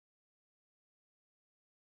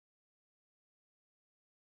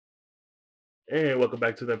And welcome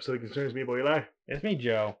back to the episode that concerns me, boy Eli. It's me,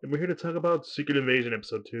 Joe. And we're here to talk about Secret Invasion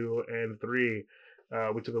episode 2 and 3.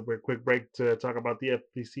 We took a quick break to talk about the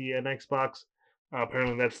FTC and Xbox.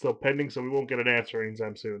 Apparently, that's still pending, so we won't get an answer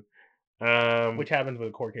anytime soon. Which happens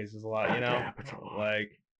with court cases a lot, That happens a lot.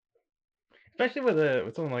 like especially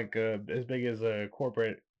with something like as big as a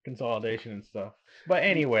corporate consolidation and stuff. But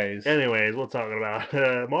anyways, Anyways, we're talking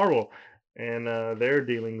about Marvel and their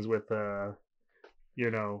dealings with,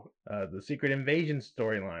 you know, the Secret Invasion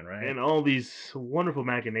storyline, right? and all these wonderful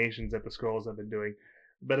machinations that the Skrulls have been doing.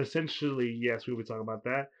 But essentially, yes, we will be talking about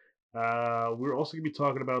that. We're also going to be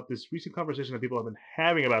talking about this recent conversation that people have been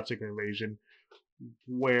having about Secret Invasion,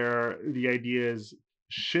 where the idea is,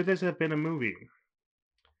 should this have been a movie?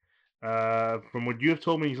 From what you have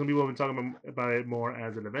told me, some people have been talking about it more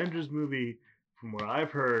as an Avengers movie. From what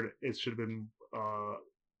I've heard, it should have been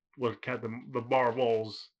what the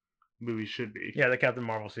Marvels movie should be. Yeah, the Captain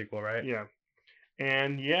Marvel sequel, right? Yeah.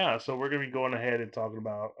 And yeah, so we're gonna be going ahead and talking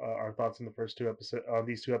about our thoughts on the first two episodes on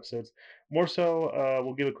these two episodes. More so,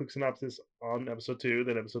 we'll give a quick synopsis on episode two,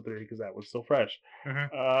 then episode three, because that was still fresh. Hmm.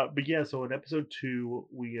 But yeah, so in episode two,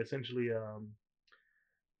 we essentially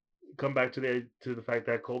come back to the fact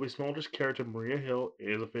that Colby Smolder's character Maria Hill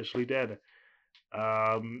is officially dead.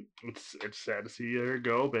 It's sad to see her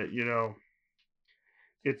go, but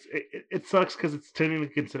it sucks because it's technically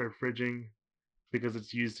considered fridging because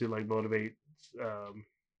it's used to like motivate um,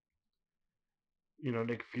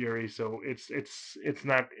 Nick Fury. So it's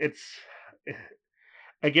not it's.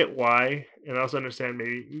 I get why, and I also understand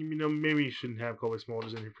maybe you shouldn't have Chloe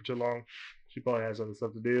Smolders in here for too long. She probably has other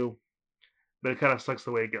stuff to do, but it kind of sucks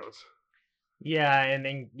the way it goes. Yeah, and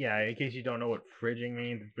then in case you don't know what fridging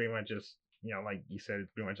means, it's pretty much just like you said,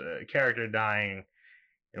 it's pretty much a character dying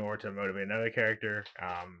in order to motivate another character.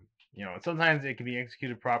 And sometimes it can be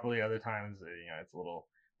executed properly, other times it's a little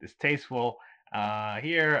distasteful.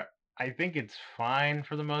 Here, I think it's fine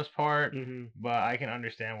for the most part, Hmm. but I can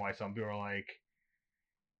understand why some people are like,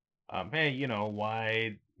 hey,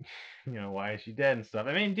 why, why is she dead and stuff.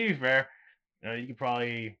 I mean, to be fair, you could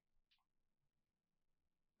probably,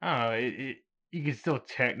 I don't know, you could still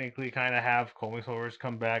technically kind of have Colby Silvers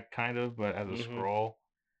come back, kind of, but as a Hmm. scroll,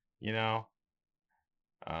 you know.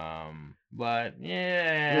 But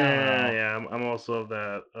yeah, I don't Yeah, know. yeah. I'm also of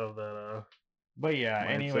that But yeah, mindset.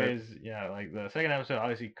 anyways, yeah, like the second episode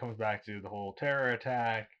obviously comes back to the whole terror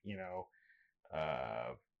attack,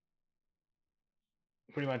 uh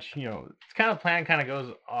pretty much, it's kind of plan kind of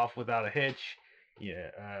goes off without a hitch. Yeah,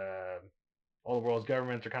 all the world's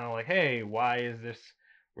governments are kind of like, hey, why is this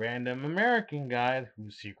random American guy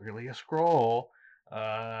who's secretly a scroll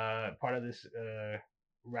part of this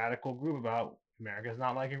radical group about America's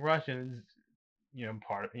not liking Russians,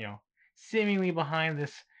 part of, seemingly behind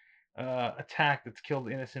this attack that's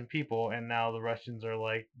killed innocent people, and now the Russians are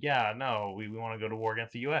like, yeah, no, we want to go to war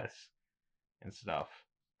against the US and stuff.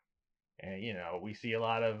 And we see a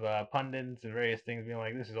lot of pundits and various things being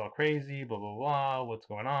like, this is all crazy, blah blah blah, what's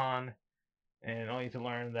going on? And only to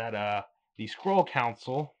learn that the Scroll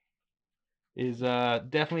Council is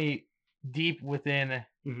definitely deep within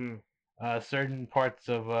Hmm. certain parts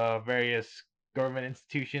of various government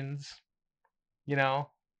institutions, you know.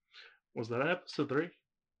 Was that episode three?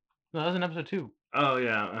 No, that was in episode 2. Oh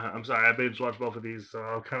yeah. I'm sorry. I binge watched both of these, so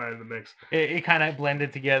I'm kind of in the mix. It kind of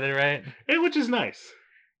blended together, right? Which is nice.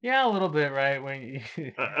 Yeah, a little bit, right? When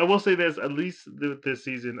you I will say this: at least this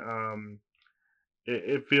season,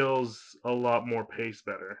 it feels a lot more paced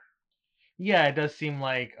better. yeah, it does seem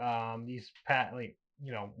like these like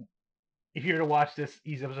if you were to watch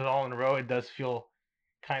these episodes all in a row, it does feel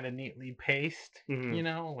kind of neatly paced. Hmm.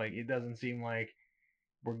 Like it doesn't seem like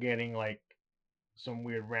we're getting like some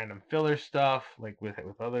weird random filler stuff like with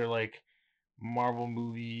other like Marvel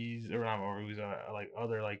movies or not Marvel movies, like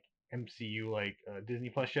other like MCU like Disney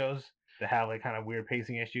Plus shows that have like kind of weird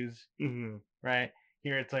pacing issues, Hmm. right?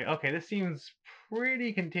 Here it's like, okay, this seems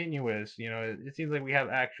pretty continuous. It seems like we have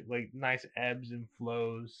actual like nice ebbs and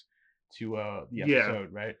flows to the Yeah,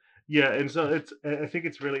 episode, right? yeah, and so I think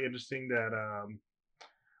it's really interesting that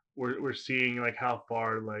we're seeing like how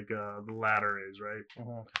far like the ladder is, right?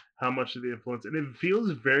 Uh-huh. How much of the influence, and it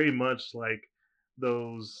feels very much like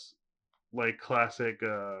those like classic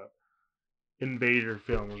invader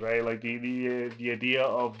films, right? Like the idea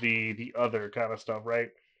of the other kind of stuff, right?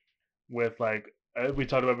 With like we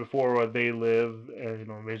talked about before, where they live, and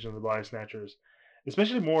Invasion of the Body Snatchers,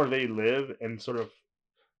 especially more they live and sort of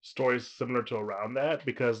stories similar to around that,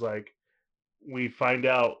 because like we find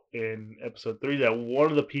out in episode three that one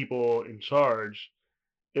of the people in charge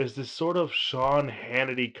is this sort of Sean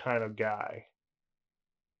Hannity kind of guy.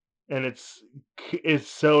 and it's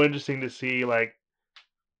so interesting to see like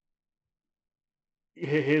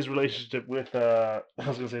his relationship with I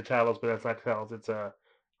was gonna say Talos, but that's not Talos. It's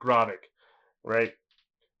Gravick, right?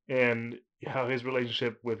 And how his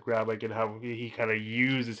relationship with Gravick and how he kind of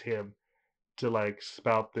uses him to like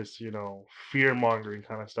spout this, fear mongering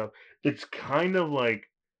kind of stuff. It's kind of like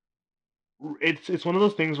it's one of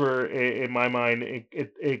those things where in my mind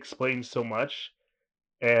it explains so much,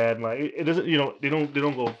 and like it doesn't, they don't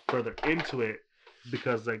go further into it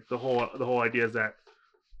because like the whole idea is that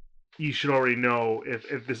you should already know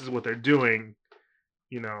if this is what they're doing,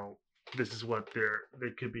 you know, this is what they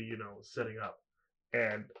could be, setting up.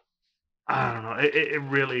 And I don't know, it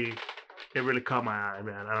really caught my eye,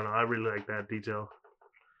 man. I don't know, I really like that detail.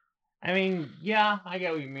 I mean, yeah, I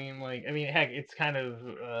get what you mean. Like, I mean, heck, it's kind of,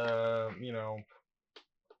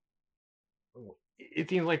 it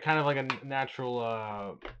seems like kind of like a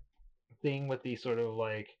natural thing with these sort of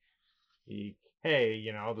like, the, hey,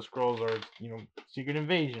 the scrolls are, secret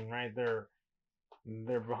invasion, right? They're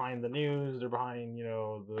behind the news. They're behind,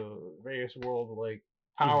 the various world like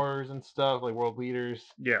Mhm. powers and stuff, like world leaders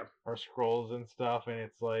Yeah. are scrolls and stuff, and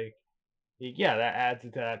it's like, yeah, that adds to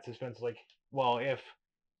that suspense. Like, well, if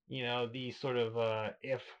these sort of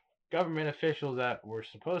if government officials that we're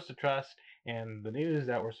supposed to trust and the news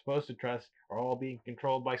that we're supposed to trust are all being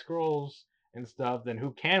controlled by scrolls and stuff, then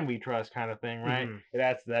who can we trust, kind of thing, right? Hmm. It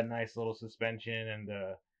adds to that nice little suspension and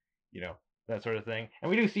you know that sort of thing. And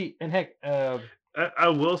we do see, and heck, I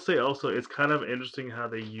will say also, it's kind of interesting how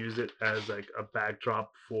they use it as like a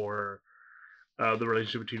backdrop for the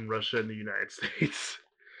relationship between Russia and the United States.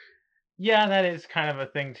 yeah, that is kind of a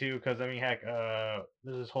thing too, because I mean, heck,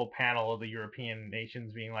 there's this whole panel of the European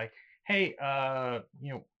nations being like, "Hey,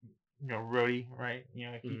 Rhodey, right? He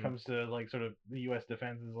Mhm. comes to like sort of the U.S.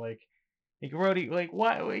 defense is like, hey, Rhodey, like,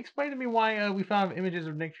 why? Explain to me why we found images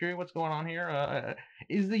of Nick Fury. What's going on here?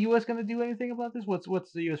 Is the U.S. going to do anything about this?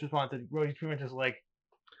 What's the U.S. response? And Rhodey's pretty much just like,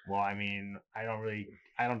 well, I mean, I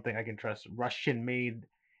don't think I can trust Russian-made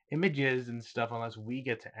images and stuff unless we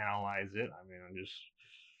get to analyze it. I mean, I'm just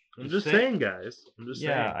just saying. saying, guys. I'm just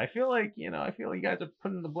Yeah, saying. I feel like you guys are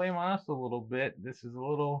putting the blame on us a little bit. This is a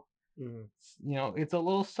little, Mhm. it's a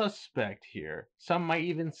little suspect here. Some might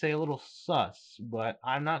even say a little sus, but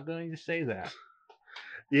I'm not going to say that.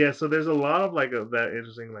 Yeah, so there's a lot of like that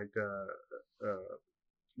interesting like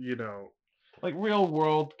you know Like real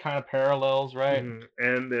world kind of parallels, right?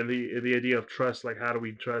 and then the idea of trust, like how do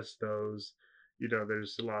we trust those?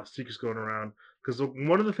 There's a lot of secrets going around because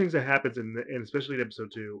one of the things that happens in especially in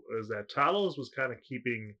episode two is that Talos was kind of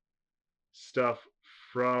keeping stuff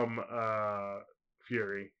from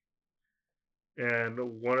Fury, and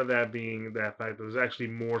one of that being that fact there was actually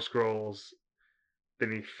more scrolls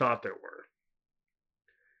than he thought there were,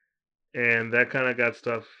 and that kind of got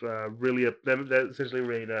stuff really up. That essentially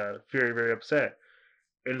made Fury very upset,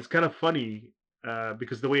 and it's kind of funny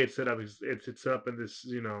because the way it's set up is it's set up in this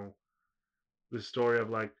this story of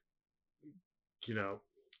like you know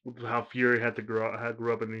how Fury had to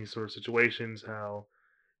grew up in these sort of situations, how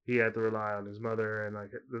he had to rely on his mother and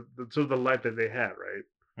like sort of the life that they had, right?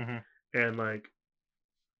 Hmm. And like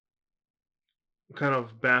kind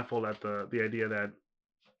of baffled at the idea that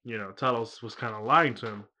Talos was kind of lying to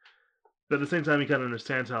him, but at the same time he kind of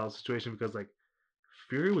understands Talos' situation because like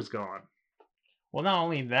Fury was gone. Well, not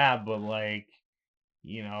only that, but like,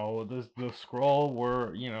 the scroll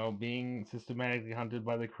were, being systematically hunted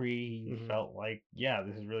by the Kree. He Hmm. felt like, yeah,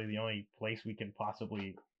 this is really the only place we can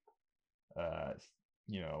possibly, uh, s-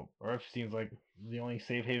 Earth seems like the only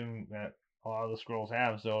safe haven that a lot of the scrolls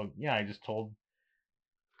have. So yeah, I just told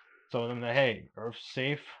some of them that, hey, Earth's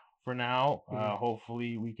safe for now. Hmm.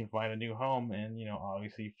 Hopefully we can find a new home. And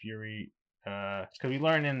obviously Fury, because we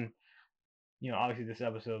learn in, obviously this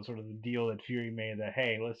episode, sort of the deal that Fury made that,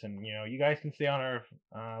 hey, listen, you guys can stay on Earth,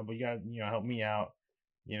 but you got to, help me out,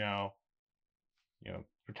 you know,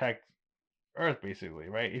 protect Earth basically,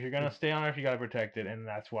 right? If you're gonna stay on Earth, you got to protect it, and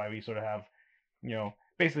that's why we sort of have,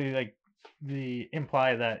 basically like the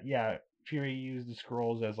imply that, yeah, Fury used the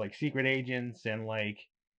scrolls as like secret agents and like,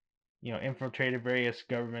 infiltrated various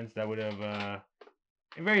governments that would have,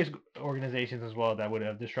 various organizations as well that would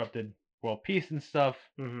have disrupted world peace and stuff,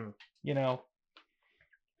 Hmm. you know.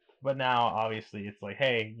 But now, obviously, it's like,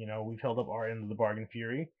 hey, we've held up our end of the bargain,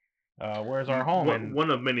 Fury. Where's our home? And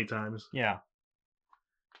One of many times. yeah,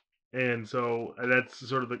 And so that's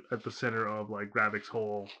sort of at the center of like Gravik's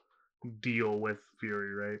whole deal with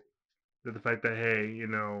Fury, right? The fact that hey, you're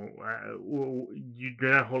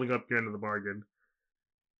not holding up your end of the bargain,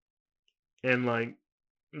 and like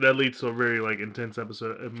that leads to a very like intense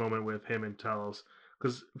episode, a moment with him and Talos,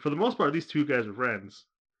 because for the most part, these two guys are friends.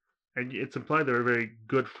 and it's implied they're very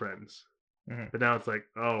good friends. Mhm. But now it's like,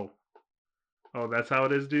 oh, that's how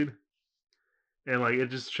it is, dude. And like it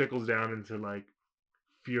just trickles down into like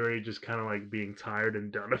Fury just kind of like being tired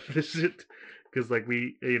and done of this shit. Because like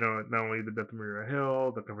not only the death of Maria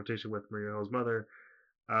Hill, the confrontation with Maria Hill's mother,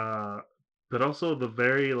 uh, but also the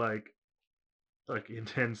very like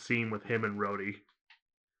intense scene with him and Rhodey,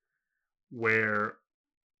 where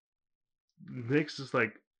Nick's just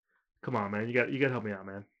like, "Come on, man, you got to help me out,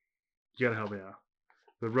 man. You got to help me out."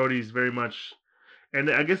 But Rhodey's very much, and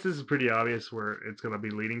I guess this is pretty obvious where it's gonna be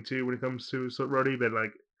leading to when it comes to Rhodey, but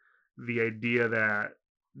like the idea that,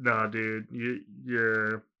 nah, dude,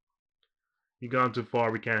 you've gone too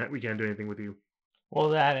far. We can't do anything with you. Well,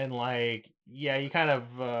 that and like, yeah, you kind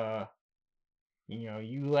of,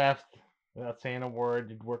 you left without saying a word.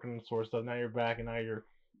 You're working on the source stuff. Now you're back, and now you're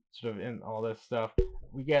sort of in all this stuff.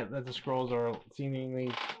 We get that the scrolls are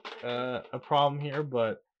seemingly a problem here,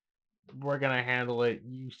 but we're gonna handle it.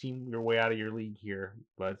 You seem your way out of your league here,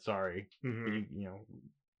 but sorry, but Hmm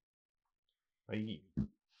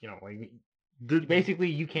like like The, basically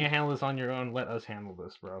you can't handle this on your own. Let us handle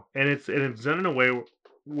this, bro. and it's done in a way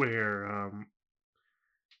where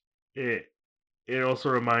it it also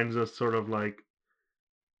reminds us sort of like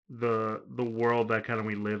the world that kind of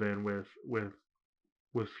we live in with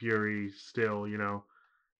Fury still.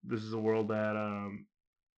 This is a world that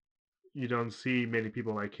you don't see many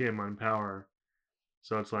people like him on power.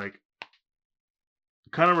 So it's like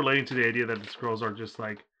kind of relating to the idea that the scrolls are just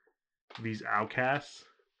like these outcasts,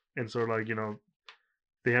 and sort of like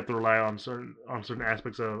they have to rely on certain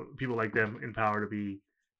aspects of people like them in power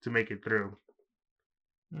to make it through.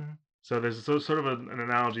 Mhm. So there's sort of an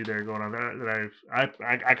analogy there going on that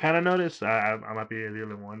I kind of noticed. I might be the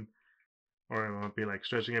only one, or I might be like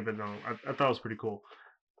stretching it, but no, I thought it was pretty cool.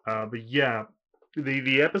 But yeah,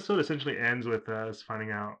 the episode essentially ends with us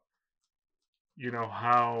finding out,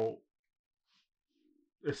 how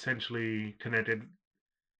essentially connected.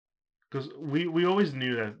 Because we always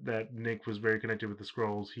knew that Nick was very connected with the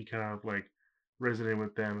scrolls. He kind of like resonated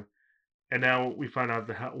with them, and now we find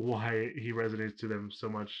out why he resonates to them so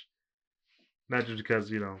much. Not just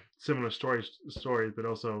because similar stories, but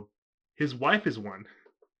also his wife is one.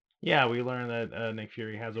 Yeah, we learned that Nick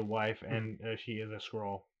Fury has a wife Mhm. and she is a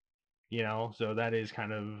scroll. So that is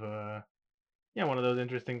kind of one of those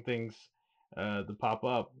interesting things to pop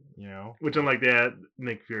up. Which, unlike that,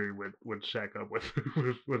 Nick Fury would shack up with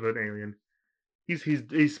with an alien.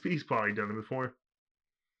 He's probably done it before.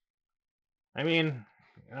 I mean,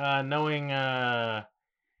 knowing how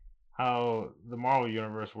the Marvel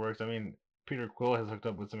universe works, I mean, Peter Quill has hooked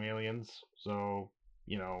up with some aliens, so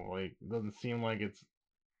like it doesn't seem like it's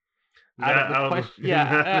out of Not the out of question. the Yeah,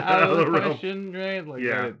 not out out of of the the realm. question, right? Like that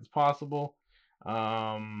Yeah, it's possible.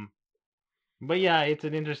 Um, but yeah, it's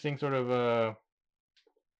an interesting sort of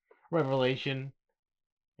revelation.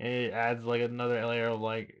 It adds like another layer of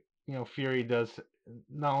like Fury does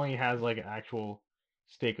not only has like an actual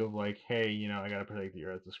stake of like, hey, I gotta protect the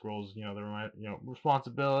Earth, the scrolls, the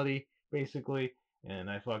responsibility basically, and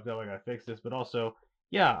I fucked up, I gotta fix this, but also,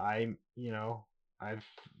 yeah, I've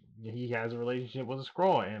he has a relationship with a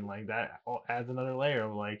scroll, and like that adds another layer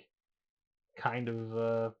of like kind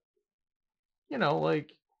of like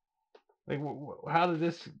how did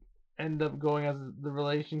this end up going as the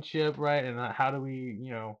relationship, right? And how do we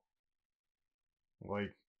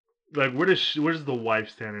like like where does the wife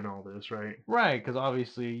stand in all this, right? right, because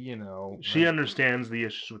obviously, She like understands the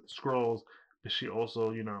issues with the scrolls, but she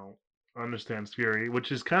also understands Fury,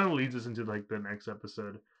 which is kind of leads us into like the next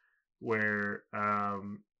episode where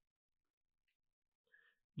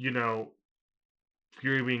you know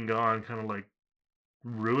Fury being gone kind of like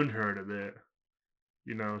ruined her a bit.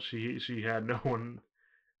 She had no one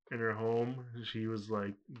in her home. She was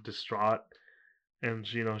like distraught, and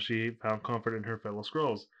she found comfort in her fellow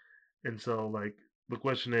scrolls. And so like the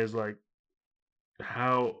question is like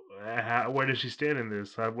how where does she stand in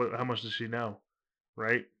this? How much does she know,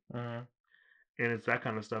 right? uh And it's that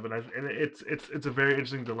kind of stuff. And it's a very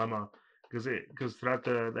interesting dilemma because throughout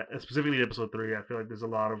specifically episode 3, I feel like there's a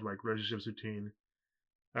lot of like relationships between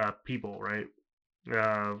people, right?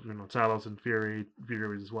 Talos and Fury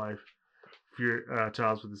with his wife,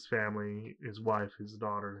 Talos with his family, his wife, his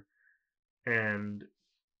daughter, and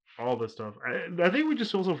all this stuff. I think we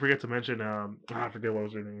just also forget to mention. I forget what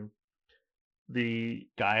was her name. The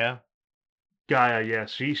Gaia. Gaia.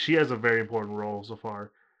 Yes, she has a very important role so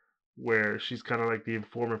far, where she's kind of like the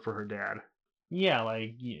informant for her dad. Yeah,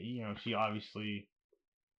 like she obviously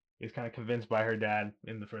is kind of convinced by her dad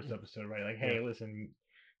in the first episode, right? Like, Yeah. hey, listen,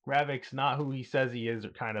 Gravik's not who he says he is, or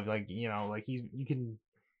kind of like like you can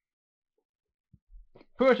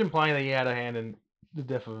pretty much implying that he had a hand in the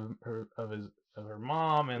death of her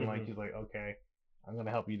mom, and like Hmm. he's like, okay, I'm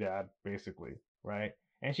gonna help you, Dad, basically, right?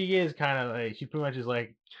 And she is kind of like she pretty much is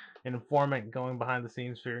like an informant going behind the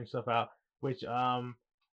scenes, figuring stuff out. Which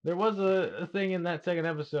there was a thing in that second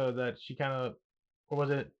episode that she kind of, or was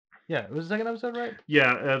it? Yeah, it was the second episode, right?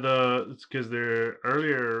 Yeah, it's because there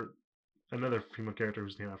earlier another female character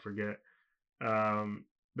whose name I forget.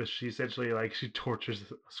 But she essentially like she tortures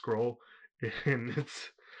a scroll, and it's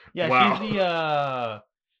Yeah, wow.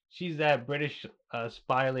 she's that British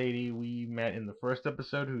spy lady we met in the first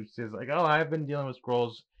episode who says like, "Oh, I've been dealing with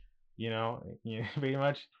scrolls, pretty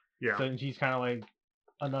much." Yeah. So she's kind of like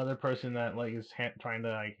another person that like is trying to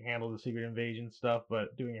like handle the secret invasion stuff,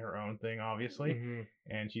 but doing her own thing, obviously. Hmm.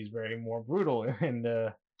 And she's very more brutal and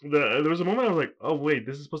There was a moment I was like, oh wait,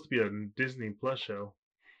 this is supposed to be a Disney Plus show.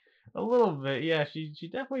 a little bit, yeah. She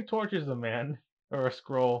definitely tortures a man or a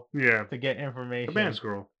scroll Yeah, to get a band information.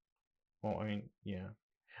 scroll. Well, I mean, yeah,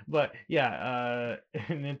 but yeah,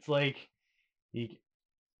 and it's like. You,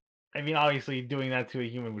 I mean, obviously, doing that to a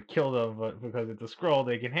human would kill them, but because it's a scroll,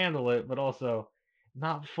 they can handle it. But also,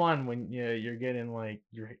 not fun when you're getting like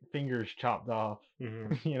your fingers chopped off.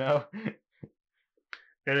 Hmm. You know?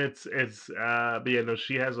 And but yeah, no,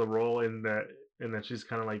 she has a role in that she's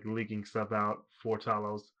kind of like leaking stuff out for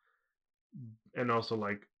Talos, and also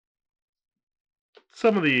like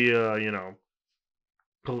some of the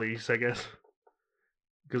police, I guess,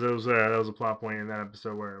 because there was a plot point in that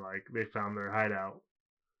episode where like they found their hideout.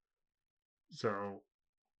 So,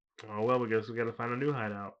 oh well, I guess we got to find a new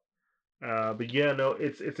hideout. But yeah, no,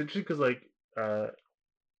 it's interesting because like uh,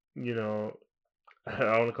 you know,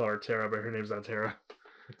 I want to call her Tara, but her name's not Tara.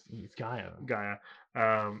 It's Gaia. Gaia.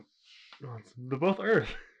 They're both Earth.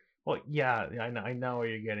 Well, yeah, I know where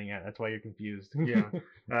you're getting at. That's why you're confused. Yeah.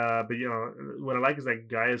 But what I like is that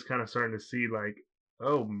Gaia is kind of starting to see like,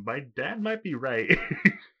 oh, my dad might be right.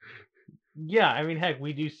 Yeah, I mean, heck,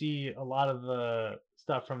 we do see a lot of the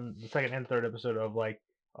stuff from the second and third episode of like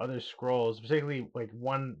other scrolls, particularly like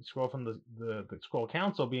one scroll from the scroll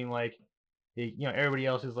council being like, everybody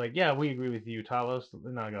else is like, yeah, we agree with you, Talos,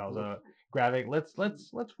 not Talos, Gravick.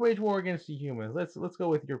 Let's wage war against the humans. Let's go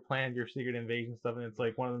with your plan, your secret invasion stuff. And it's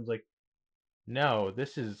like one of them's like, no,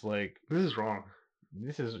 This is wrong.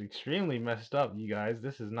 this is extremely messed up, you guys.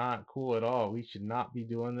 This is not cool at all. We should not be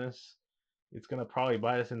doing this. It's gonna probably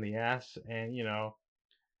bite us in the ass, and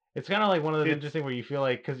it's kind of like one of those It's interesting where you feel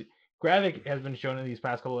like because Gravik has been shown in these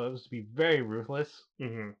past couple of episodes to be very ruthless,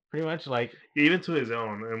 mhm. pretty much like Even to his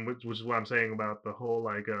own, and which is what I'm saying about the whole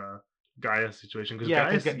like Gaia situation, because yeah,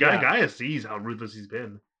 because yeah, Gaia sees how ruthless he's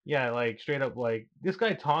been. yeah, like straight up like this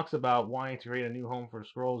guy talks about wanting to create a new home for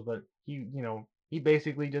scrolls, but he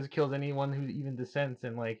basically just kills anyone who even dissents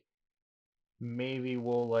and like maybe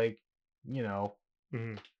will like you know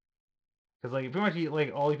Hmm. because like pretty much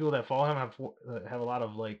like all the people that follow him have a lot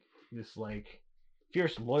of like this like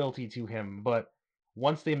fierce loyalty to him, but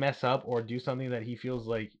once they mess up or do something that he feels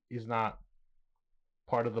like is not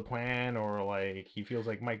part of the plan or like he feels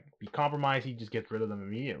like might be compromised, he just gets rid of them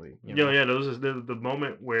immediately. Yeah, those is the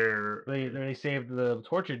moment where They saved the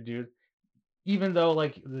tortured dude, even though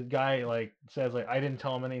like the guy like says like I didn't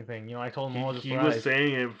tell him anything. I told him all just he was lies.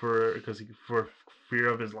 saying it for fear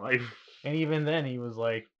of his life. And even then he was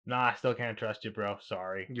like, nah, I still can't trust you, bro.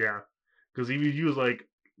 Sorry. Yeah, because he was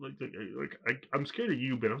I'm scared of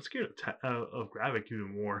you, but I'm scared of Gravik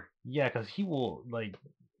even more. Yeah, because he will like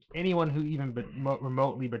anyone who even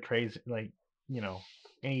remotely betrays like you know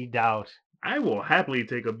any doubt. I will happily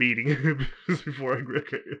take a beating before I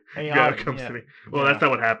mean, Gravik comes to yeah, me. Well, yeah. that's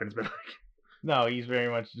not what happens, but like, No, he's very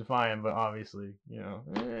much defiant, but obviously,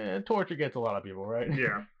 torture gets a lot of people, right?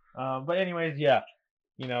 yeah. But anyways, yeah,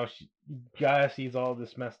 Gaia sees all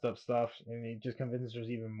this messed up stuff, and he just convinces her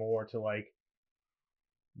even more to like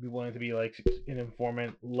be willing to be like an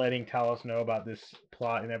informant, letting Talos know about this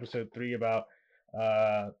plot in episode 3 about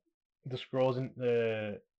uh the scrolls in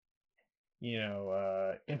the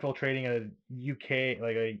infiltrating a UK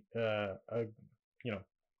like a you know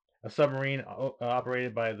a submarine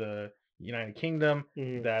operated by the United Kingdom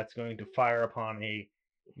Hmm. that's going to fire upon a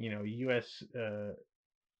U.S.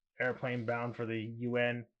 Airplane bound for the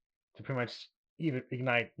UN to pretty much even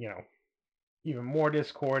ignite even more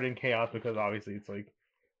discord and chaos because obviously it's like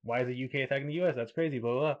why is the UK attacking the US? That's crazy,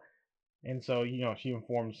 blah blah. Blah. And so she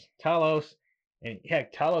informs Talos, and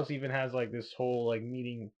heck, Talos even has like this whole like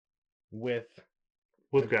meeting with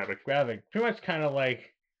With Gravik. Gravik, pretty much kind of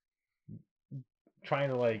like trying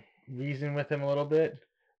to like reason with him a little bit.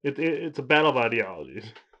 It's a battle of ideologies.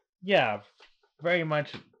 Yeah, very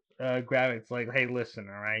much. Gravik's like, hey, listen,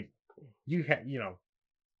 all right, you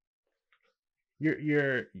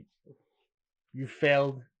you're you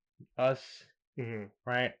failed us, Hmm.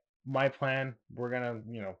 right? My plan, we're gonna,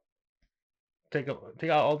 take out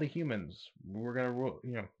all the humans. We're gonna rule,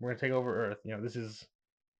 we're gonna take over Earth. This is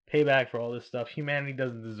payback for all this stuff. Humanity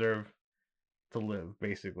doesn't deserve to live,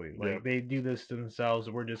 basically. Yeah. Like they do this to themselves.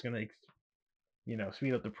 We're just gonna,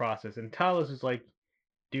 speed up the process. And Talos is like,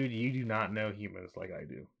 dude, you do not know humans like I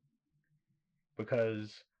do,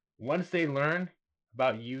 because once they learn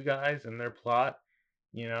about you guys and their plot,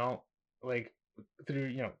 you know, like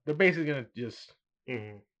through, they're basically gonna just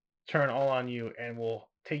Hmm. turn all on you and will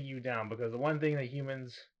take you down, because the one thing that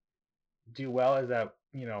humans do well is that,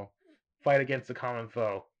 fight against the common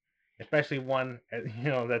foe, especially one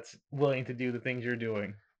that's willing to do the things you're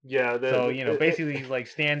doing. Yeah. So, The basically he's like,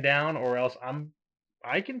 stand down or else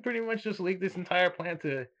I can pretty much just leak this entire plan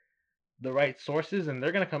to the right sources and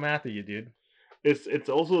they're gonna come after you, dude. it's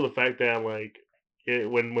also the fact that like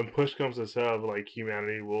when push comes to shove, like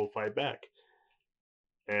humanity will fight back,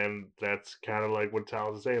 and that's kind of like what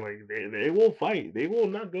Talos is saying. Like they will fight. They will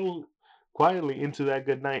not go quietly into that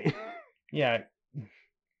good night. Yeah,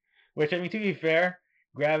 which, I mean, to be fair,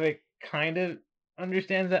 Gravik kind of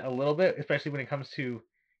understands that a little bit, especially when it comes to,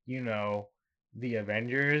 you know, the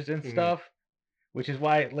Avengers and Hmm. stuff. Which is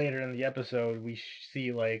why later in the episode we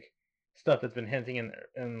see like stuff that's been hinting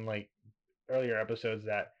in like earlier episodes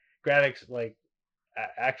that Gravik's like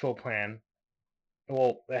actual plan.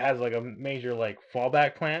 Well, it has like a major like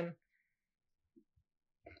fallback plan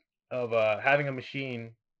of having a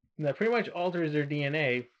machine that pretty much alters their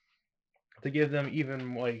DNA to give them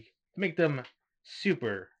even like make them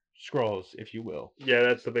super scrolls, if you will. Yeah,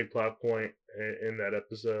 that's the big plot point in that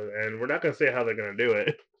episode, and we're not gonna say how they're gonna do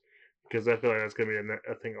it because I feel like that's gonna be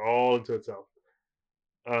a thing all into itself.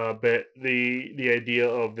 But the idea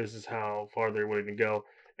of this is how far they're willing to go,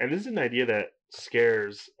 and this is an idea that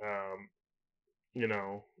scares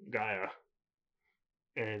Gaia,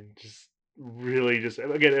 and just really just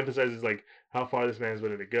again emphasizes like how far this man's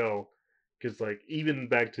willing to go. Because like even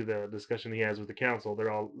back to the discussion he has with the council, they're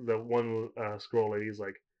all the one scroll lady is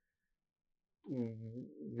like,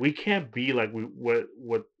 we can't be like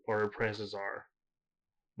what our oppressors are.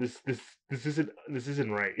 This this this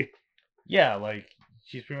isn't right. Yeah, like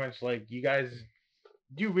she's pretty much like, you guys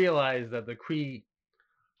do realize that the Kree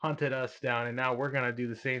hunted us down, and now we're gonna do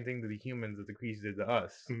the same thing to the humans that the Krees did to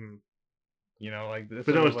us. Mhm. Like this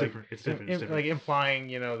But sort no, of it's like different. It's different. It's different. like implying,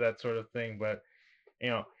 that sort of thing. But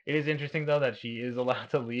it is interesting though that she is allowed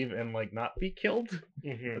to leave and like not be killed.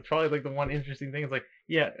 Hmm. That's probably like the one interesting thing. It's like,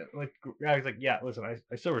 yeah, like Grav's like, yeah, listen,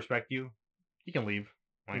 I still respect you. You can leave.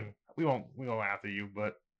 Like Hmm. we won't after you,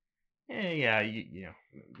 but yeah,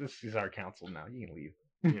 this is our council now. You can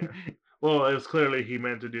Yeah. leave. Well, it's clearly he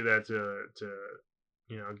meant to do that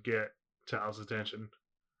to get Tal's attention.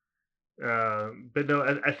 But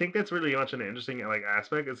no, I think that's really much an interesting like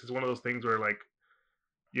aspect. It's just one of those things where like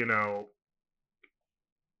you know,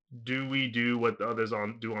 do we do what the others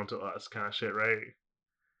on do onto us kind of shit, right?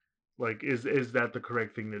 Like, is that the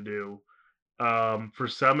correct thing to do? For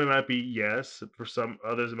some, it might be yes. For some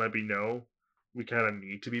others, it might be no. We kind of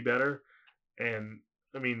need to be better. And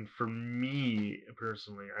I mean, for me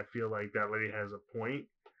personally, I feel like that lady has a point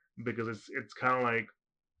because it's kind of like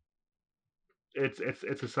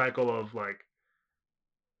it's a cycle of like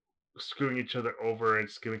screwing each other over.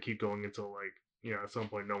 It's gonna keep going until like at some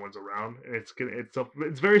point no one's around, and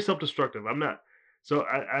it's very self destructive. I'm not so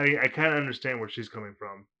I kind of understand where she's coming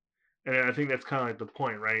from, and I think that's kind of like the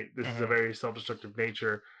point, right? This is a Hmm. very self destructive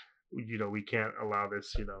nature. We can't allow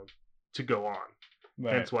this to go on.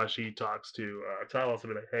 Right. Hence why she talks to Talos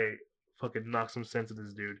and be like, hey, fucking knock some sense into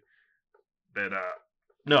this dude. That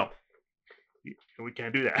no, we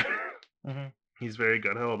can't do that. Hmm. He's very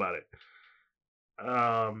gun ho about it.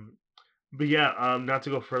 Um, but yeah, not to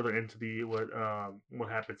go further into the what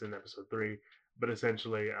happens in episode 3, but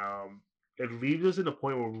essentially, it leaves us in a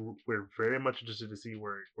point where we're very much interested to see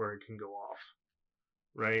where it can go off.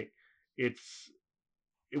 Right? It's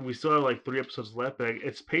we still have like 3 episodes left, but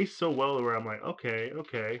it's paced so well where I'm like, okay,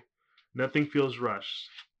 okay, nothing feels rushed.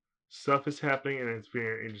 Stuff is happening, and it's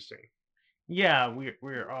very interesting. Yeah, we're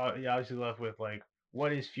yeah, obviously left with like,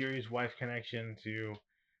 what is Fury's wife's connection to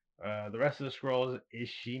the rest of the scrolls? Is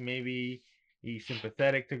she maybe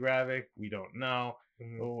sympathetic to Gravik? We don't know.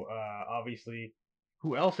 Mhm. Oh, obviously,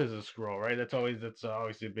 who else is a scroll, right? That's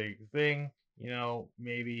obviously a big thing.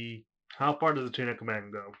 Maybe, How far does the chain of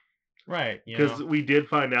command go? right. Because we did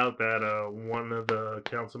find out that one of the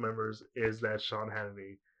council members is that Sean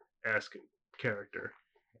Hannity esque character.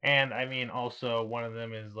 And I mean, also one of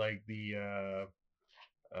them is like the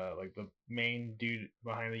main dude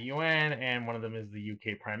behind the UN, and one of them is the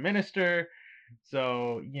UK Prime Minister.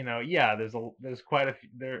 So yeah, there's quite a few,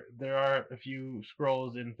 there are a few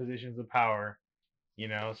scrolls in positions of power.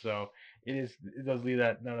 So it does leave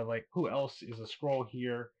that note of like who else is a scroll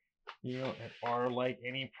here, and are like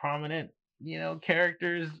any prominent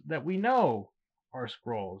characters that we know are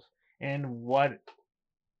scrolls, and what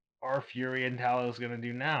are Fury and Talos gonna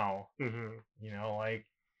do now? Hmm. Like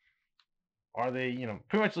are they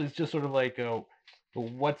pretty much it's just sort of like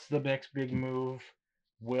what's the next big move?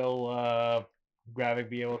 Will Gravick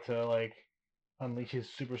be able to like unleash his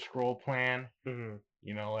super scroll plan? Hmm.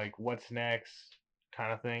 Like what's next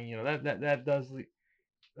kind of thing. That does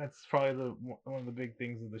that's probably one of the big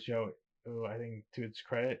things of the show. I think to its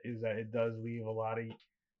credit is that it does leave a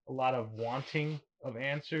lot of wanting of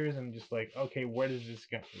answers and just like okay, where does this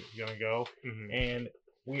gonna go? Hmm. And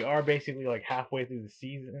we are basically like halfway through the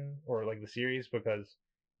season or like the series because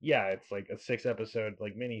yeah, it's like a 6 episode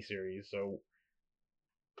like mini series. So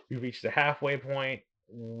we reached the halfway point.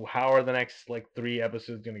 How are the next like 3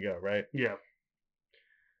 episodes gonna go? Right? Yeah.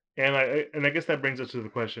 And I guess that brings us to the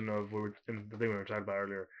question of and the thing we were talking about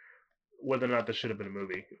earlier, whether or not this should have been a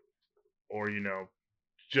movie or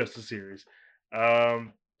just a series.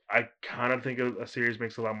 Um, I kind of think a series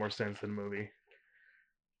makes a lot more sense than a movie.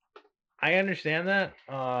 I understand that.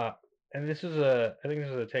 And I think this was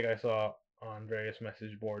a take I saw on various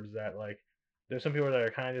message boards that like there's some people that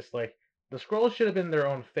are kind of just like the scrolls should have been their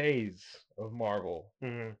own phase of Marvel,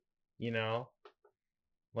 Hmm. you know,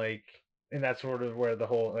 like, and that's sort of where the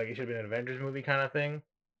whole like it should have been an Avengers movie kind of thing,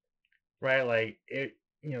 right? Like it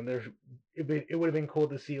would have been cool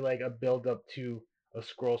to see like a build up to a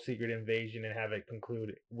scroll secret invasion and have it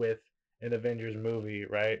conclude with an Avengers movie,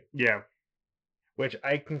 right? Yeah, Which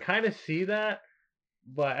I can kind of see that,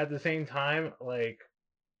 but at the same time, like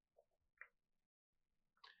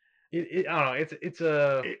I don't know. It's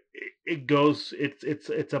a it goes.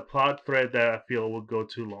 It's a plot thread that I feel would go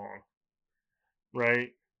too long,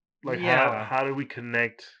 right? Like yeah, how do we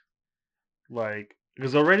connect? Like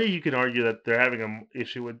because already you can argue that they're having an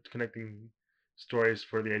issue with connecting stories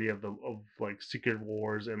for the idea of like secret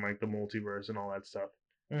wars and like the multiverse and all that stuff,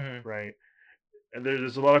 hmm right? And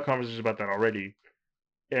there's a lot of conversations about that already.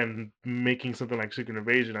 And making something like Secret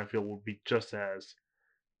Invasion, I feel, would be just as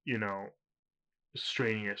you know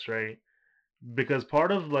strenuous, right? Because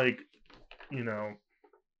part of like you know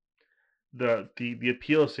the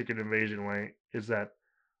appeal of Secret Invasion, right, is that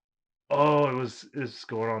oh it's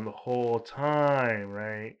going on the whole time,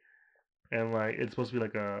 right? And like it's supposed to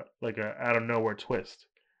be like a out of nowhere twist.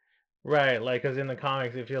 right. Like, cause in the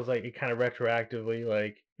comics, it feels like it kind of retroactively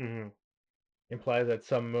like Hmm. implies that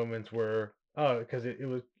some moments were because it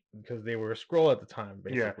was because they were a scroll at the time,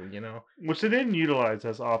 Yeah, basically. which they didn't utilize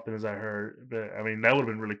as often as I heard, but I mean that would have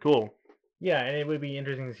been really cool. Yeah, and it would be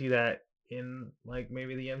interesting to see that in like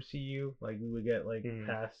maybe the MCU, like we would get like Hmm.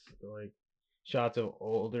 past like shots of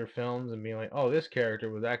older films and being like, oh, this character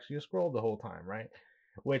was actually a scroll the whole time, right?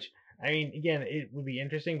 Which I mean, again, it would be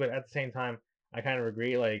interesting, but at the same time, I kind of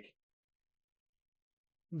agree. Like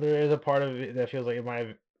there is a part of it that feels like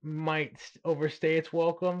it might overstay its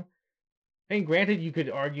welcome. I mean, granted, you could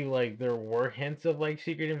argue like there were hints of like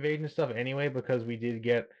Secret Invasion stuff anyway, because we did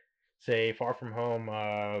get, say, Far From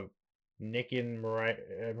Home. Nick and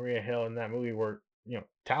Maria Hill in that movie were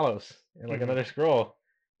Talos and like Hmm. another scroll,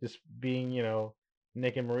 just being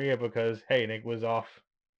Nick and Maria because hey, Nick was off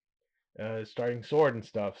starting Sword and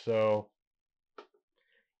stuff. So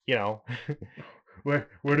you know, Where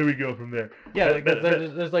do we go from there? yeah, like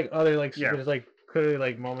there's like other like Yeah. there's like clearly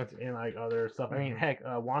like moments in like other stuff. I mean, Hmm. heck,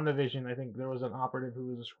 WandaVision. I think there was an operative who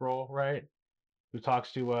was a scroll, right? Who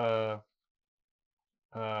talks to uh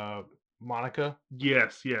Monica,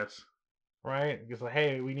 Yes, yes. right? Because like,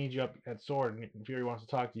 hey, we need you up at Sword, and Fury wants to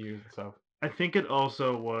talk to you and stuff. I think it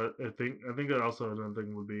also was. I think that also another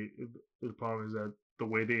thing would be the problem is that the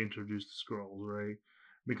way they introduced the scrolls, right?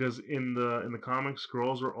 Because in the comics,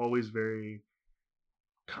 scrolls were always very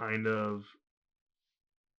kind of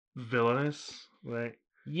villainous, right?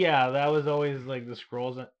 Yeah, that was always like the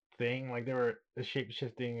scrolls thing. Like they were a shape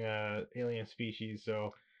shifting alien species,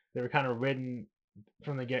 so they were kind of written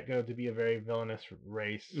from the get go to be a very villainous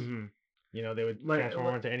race. Hmm. They would Like,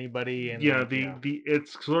 transform into anybody, and yeah, like the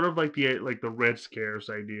it's sort of like the Red Scares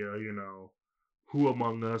idea, who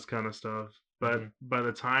among us kind of stuff. But hmm by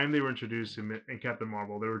the time they were introduced in Captain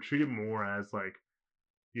Marvel, they were treated more as like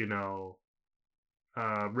you know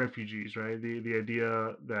refugees, right? The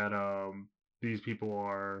idea that these people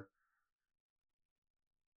are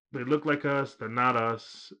they look like us, they're not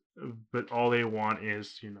us, but all they want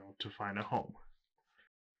is to find a home.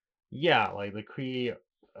 yeah, like the Kree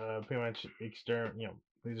pretty much exterm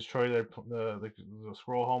they destroy the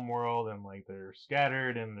scroll home world, and like they're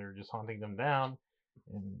scattered and they're just hunting them down.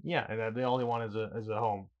 And yeah, and that they only want is a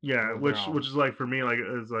home Yeah, of their which own. is like for me, like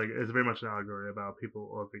it's very much an allegory about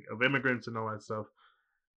people of immigrants and all that stuff,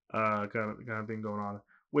 kind of thing going on,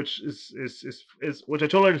 which is which I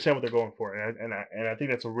totally understand what they're going for, and I think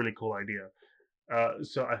that's a really cool idea.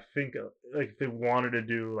 So I think like if they wanted to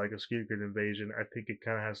do like a secret invasion, I think it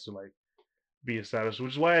kind of has to like be established,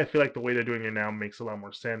 which is why I feel like the way they're doing it now makes a lot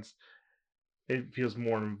more sense. It feels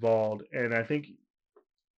more involved, and I think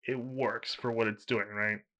it works for what it's doing.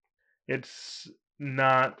 Right? It's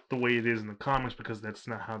not the way it is in the comics because that's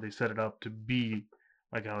not how they set it up to be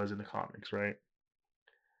like how it is in the comics, right?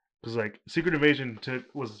 Because like Secret Invasion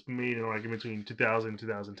was made in like in between 2000 and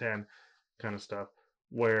 2010 kind of stuff,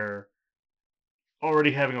 where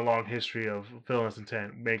already having a long history of villainous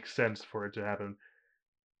intent makes sense for it to happen.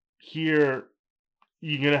 Here,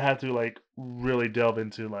 you're gonna have to like really delve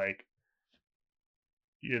into like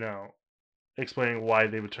you know explaining why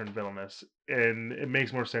they would turn villainous, and it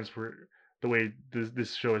makes more sense for the way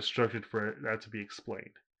this show is structured for that to be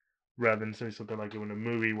explained, rather than saying something like in a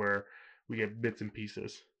movie where we get bits and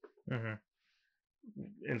pieces. Hmm.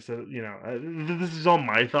 Instead, this is all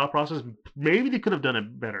my thought process. Maybe they could have done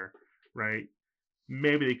it better, right?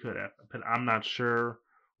 Maybe they could have, but I'm not sure.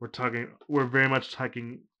 We're very much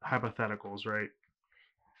talking hypotheticals, right?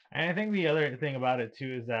 And I think the other thing about it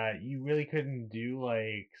too is that you really couldn't do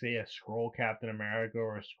like say a scroll Captain America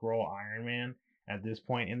or a scroll Iron Man at this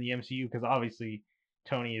point in the MCU because obviously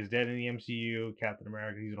Tony is dead in the MCU. Captain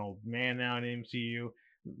America, he's an old man now in the MCU.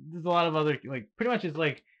 There's a lot of other like pretty much it's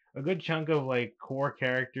like a good chunk of like core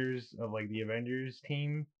characters of like the Avengers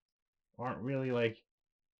team aren't really like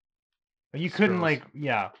you couldn't Skrulls. like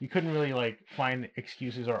yeah you couldn't really like find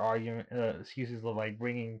excuses or argument excuses of like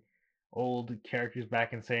bringing old characters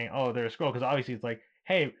back and saying oh they're a scroll because obviously it's like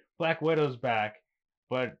hey Black Widow's back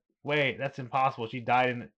but wait that's impossible she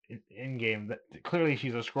died in game that clearly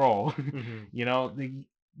she's a scroll. Hmm. The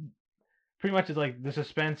pretty much it's like the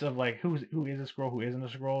suspense of like who is a scroll who isn't a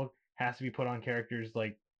scroll has to be put on characters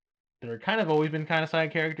like they're kind of always been kind of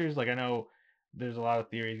side characters. Like I know there's a lot of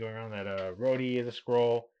theories going around that Rhodey is a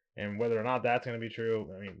scroll, and whether or not that's going to be true,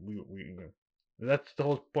 I mean, that's the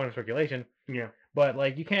whole point of speculation. Yeah, But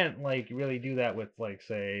like you can't like really do that with like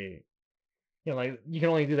say like you can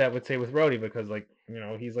only do that with say with Rhodey because like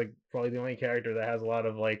he's like probably the only character that has a lot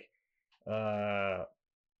of like uh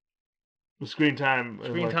the screen time is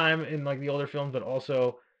screen like time in like the older films, but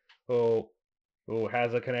also who who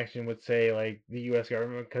has a connection with say like the U.S.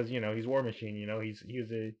 government because he's War Machine.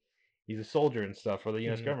 He's a soldier and stuff for the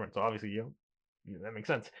U.S. mhm. government. So obviously that makes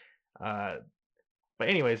sense. Uh, but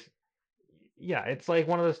anyways, yeah, it's like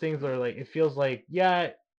one of those things where like it feels like yeah,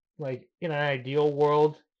 like in an ideal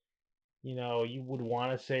world, you would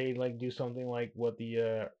want to say like do something like what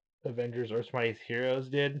the Avengers Earth's Mightiest Heroes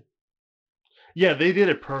did. Yeah, they did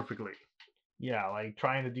it perfectly. Yeah, like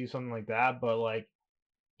trying to do something like that, but like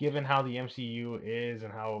given how the MCU is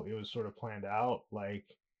and how it was sort of planned out, like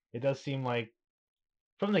it does seem like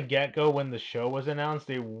from the get go when the show was announced,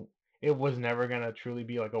 it was never gonna truly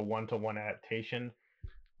be like a one-to-one adaptation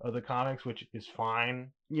of the comics, which is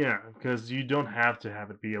fine Yeah, because you don't have to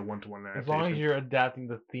have it be a one-to-one as long as adaptation. you're adapting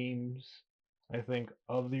the themes. I think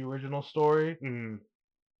of the original story. Mm.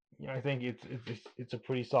 I think it's a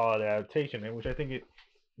pretty solid adaptation, and which I think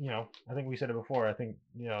I think we said it before. I think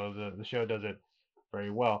the show does it very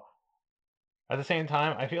well. At the same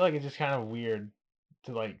time, I feel like it's just kind of weird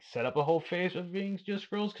to like set up a whole phase of being just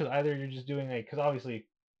scrolls because either you're just doing like because obviously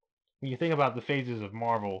when you think about the phases of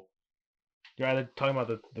Marvel, you're either talking about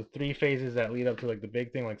the three phases that lead up to like the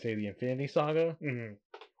big thing, like say the Infinity Saga, Hmm.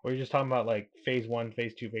 or you're just talking about like phase one,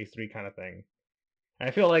 phase two, phase three kind of thing. And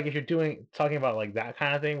I feel like if you're talking about like that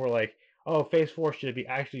kind of thing, where like oh phase four should be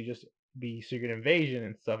actually just be Secret Invasion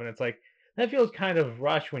and stuff, and it's like that feels kind of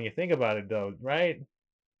rushed when you think about it though, right?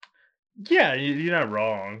 Yeah, you're not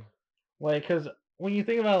wrong. Like because when you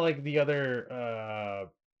think about like the other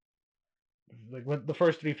like when the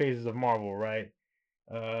first three phases of Marvel, right?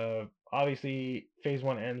 Obviously, phase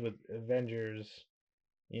one ends with Avengers,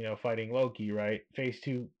 fighting Loki, right? Phase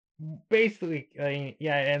two, basically, I mean,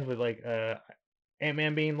 yeah, it ends with like Ant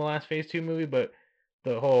Man being the last phase two movie, but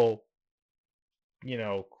the whole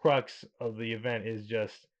crux of the event is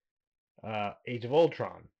just Age of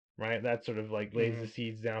Ultron, right? That sort of like lays the Hmm.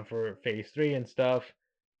 seeds down for phase three and stuff.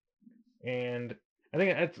 And I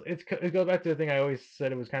think it goes back to the thing I always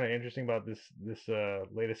said it was kind of interesting about this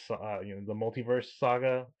latest the multiverse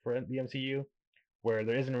saga for the MCU where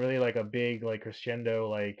there isn't really like a big like crescendo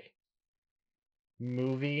like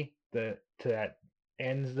movie that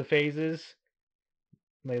ends the phases.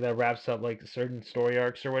 like that wraps up like certain story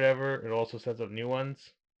arcs or whatever. It also sets up new ones.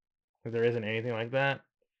 Like there isn't anything like that.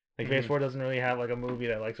 Like Phase Hmm. 4 doesn't really have like a movie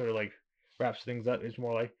that like sort of like wraps things up. It's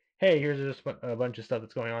more like, hey, here's just a bunch of stuff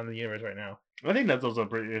that's going on in the universe right now. I think that's also a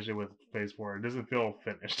pretty issue with Phase 4. It doesn't feel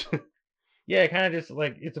finished. Yeah, it kind of just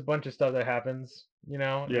like it's a bunch of stuff that happens. You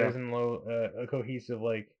know, there Yeah, isn't a cohesive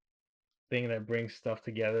like thing that brings stuff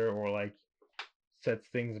together or like sets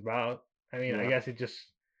things about. I mean, I yeah, guess it just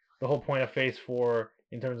the whole point of Phase 4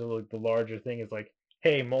 in terms of like the larger thing is like,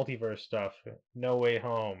 hey, multiverse stuff, No Way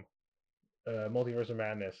Home, Multiverse of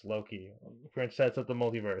Madness, Loki, pretty much sets up the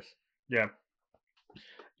multiverse. yeah.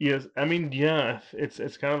 Yes, I mean, yeah,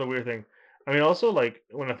 it's kind of the weird thing. I mean, also like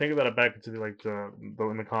when I think about it back into the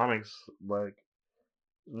in the comics, like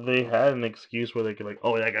they had an excuse where they could like,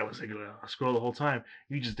 oh, that guy was like a scroll the whole time.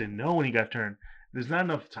 You just didn't know when he got turned. There's not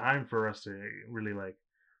enough time for us to really like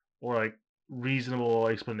or like reasonable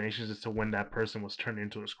explanations as to when that person was turned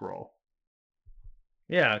into a scroll.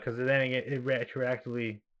 Yeah, because then it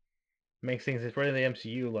retroactively makes things for the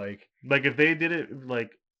MCU like, Like if they did it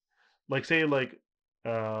like say like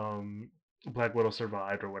um Black Widow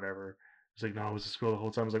survived or whatever. It's like no, it was a scroll the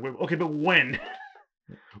whole time. It's like wait, okay, but when?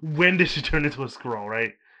 When did she turn into a scroll?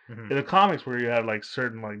 Right? mhm, In the comics, where you have like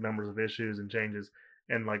certain like numbers of issues and changes,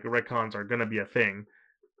 and like retcons are gonna be a thing,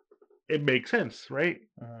 it makes sense, right?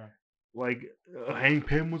 uh, Like Hank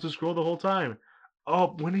Pym was a scroll the whole time.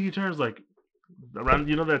 Oh, when did he turn? It's like around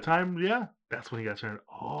that time. Yeah, that's when he got turned.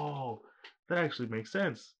 Oh, that actually makes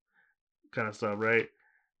sense. Kind of stuff, right?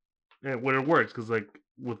 And when it works, because like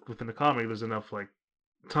within the comic, there's enough like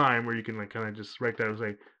time where you can like kind of just write that and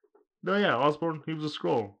say, no, yeah, Osborn, he was a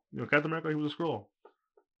scroll. Captain America, he was a scroll.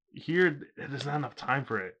 Here, there's not enough time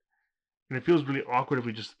for it, and it feels really awkward if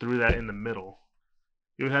we just threw that in the middle.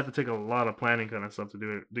 It would have to take a lot of planning kind of stuff to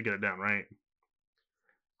do it to get it down right.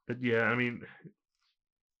 But yeah, I mean,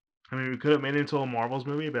 we could have made it into a Marvels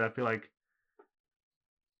movie, but I feel like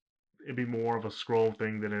it'd be more of a scroll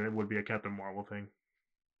thing than it would be a Captain Marvel thing.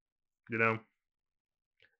 You know,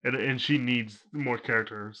 and she needs more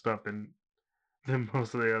character stuff than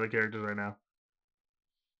most of the other characters right now.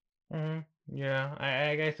 yeah,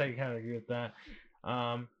 I guess I kind of agree with that.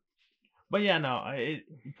 Um, but yeah, no,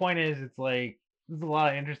 point is, it's like there's a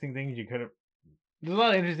lot of interesting things you could have. There's a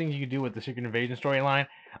lot of interesting things you could do with the Secret Invasion storyline.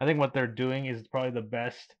 I think what they're doing is probably the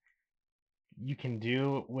best you can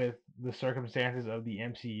do with the circumstances of the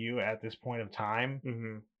MCU at this point of time.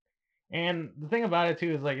 Hmm. And the thing about it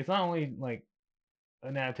too is like it's not only like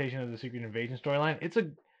an adaptation of the Secret Invasion storyline. It's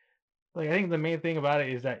a like I think the main thing about it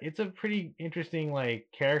is that it's a pretty interesting like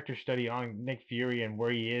character study on Nick Fury and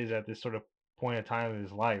where he is at this sort of point of time of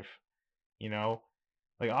his life. You know,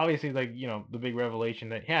 like obviously like the big revelation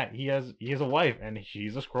that yeah he has a wife and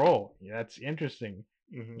she's a scroll. Yeah, that's interesting.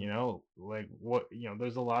 Hmm. Like what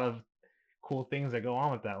there's a lot of cool things that go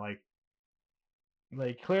on with that. Like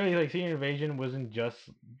clearly like Secret Invasion wasn't just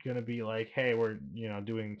gonna be like, hey, we're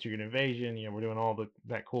doing Secret Invasion, we're doing all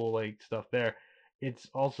that cool like stuff there. It's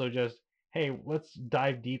also just, hey, let's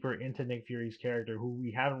dive deeper into Nick Fury's character, who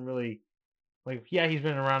we haven't really like. Yeah, he's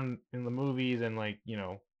been around in the movies and like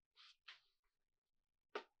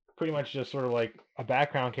pretty much just sort of like a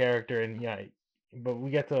background character, and yeah, but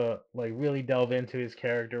we get to like really delve into his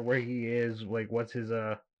character, where he is, like what's his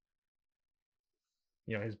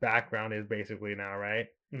his background is basically now, right?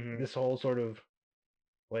 Hmm. This whole sort of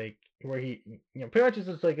like where he pretty much is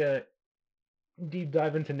just like a deep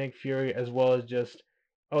dive into Nick Fury, as well as just,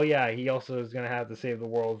 oh yeah, he also is gonna have to save the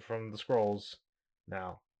world from the Skrulls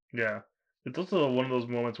now. Yeah, it's also one of those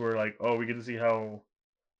moments where like, oh, we get to see how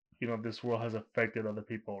this world has affected other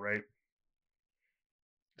people, right?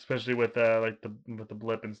 Especially with like the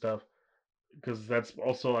blip and stuff, because that's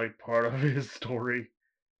also like part of his story,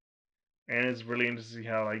 and it's really interesting to see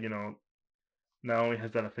how like not only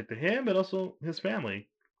has that affected him, but also his family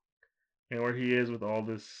and where he is with all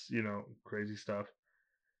this crazy stuff.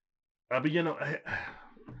 But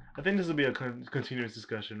I think this will be a continuous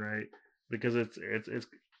discussion, right? Because it's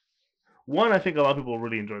one. I think a lot of people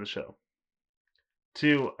really enjoy the show.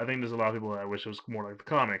 Two, I think there's a lot of people that wish it was more like the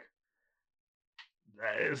comic.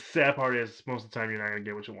 Sad part is most of the time you're not gonna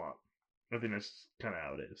get what you want. I think that's kind of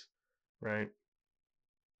how it is, right?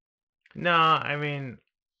 No, I mean,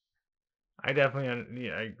 I definitely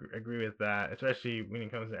yeah, agree with that, especially when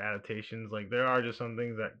it comes to adaptations. Like there are just some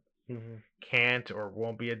things that Hmm. can't or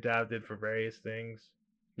won't be adapted for various things.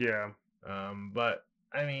 Yeah, But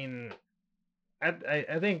I mean,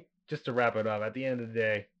 I think just to wrap it up, at the end of the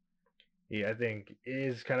day, yeah, I think it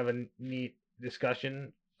is kind of a neat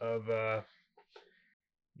discussion of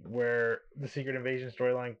where the Secret Invasion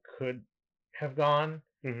storyline could have gone.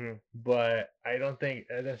 Hmm. but I don't think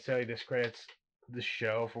it necessarily discredits the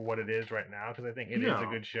show for what it is right now because I think it is a No,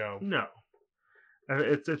 good show. no.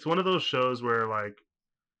 It's one of those shows where like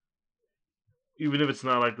even if it's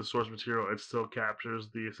not like the source material, it still captures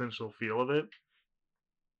the essential feel of it,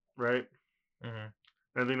 right? Hmm.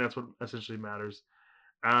 I think that's what essentially matters.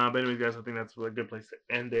 But anyways, guys, I think that's a good place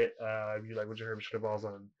to end it. If you like what you heard, be sure to follow us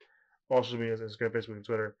on all social media, Instagram, Facebook, and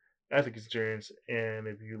Twitter at the Experience. And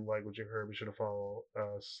if you like what you heard, be sure to follow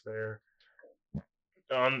us there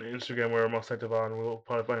on Instagram. We're most active on. We'll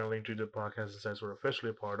probably find a link to the podcast and sites we're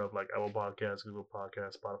officially a part of, like Apple Podcasts, Google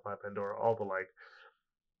Podcasts, Spotify, Pandora, all the like,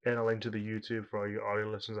 and a link to the YouTube for all you audio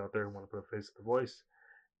listeners out there who want to put a face to the voice.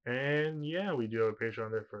 And yeah, we do have a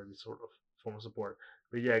Patreon there for any sort of form of support.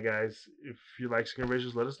 But yeah, guys, if you like Skin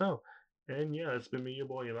Racers, let us know. And yeah, it's been me, your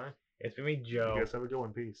boy Eli. It's been me, You Joe. guys have a good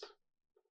one. Peace.